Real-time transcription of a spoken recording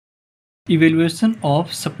Evaluation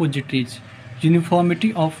of suppositories.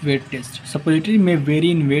 Uniformity of weight test. Suppository may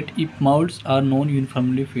vary in weight if molds are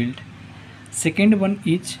non-uniformly filled. Second one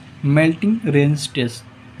is melting range test.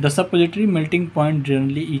 The suppository melting point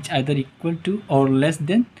generally is either equal to or less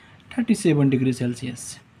than 37 degrees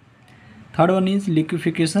Celsius. Third one is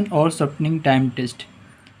liquefaction or softening time test.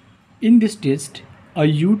 In this test, a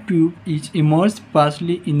U-tube is immersed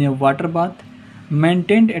partially in a water bath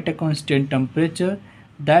maintained at a constant temperature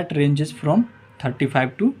that ranges from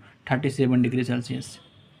 35 to 37 degrees Celsius.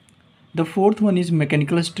 The fourth one is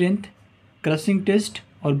mechanical strength, crushing test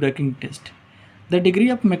or breaking test. The degree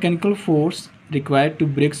of mechanical force required to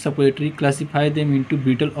break suppository classify them into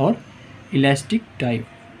brittle or elastic type.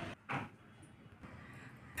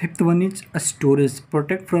 Fifth one is a storage,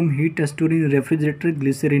 protect from heat stored in refrigerator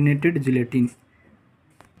glycerinated gelatin.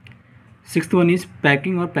 Sixth one is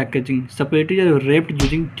packing or packaging. Suppositories are wrapped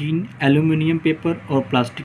using tin, aluminum paper or plastic.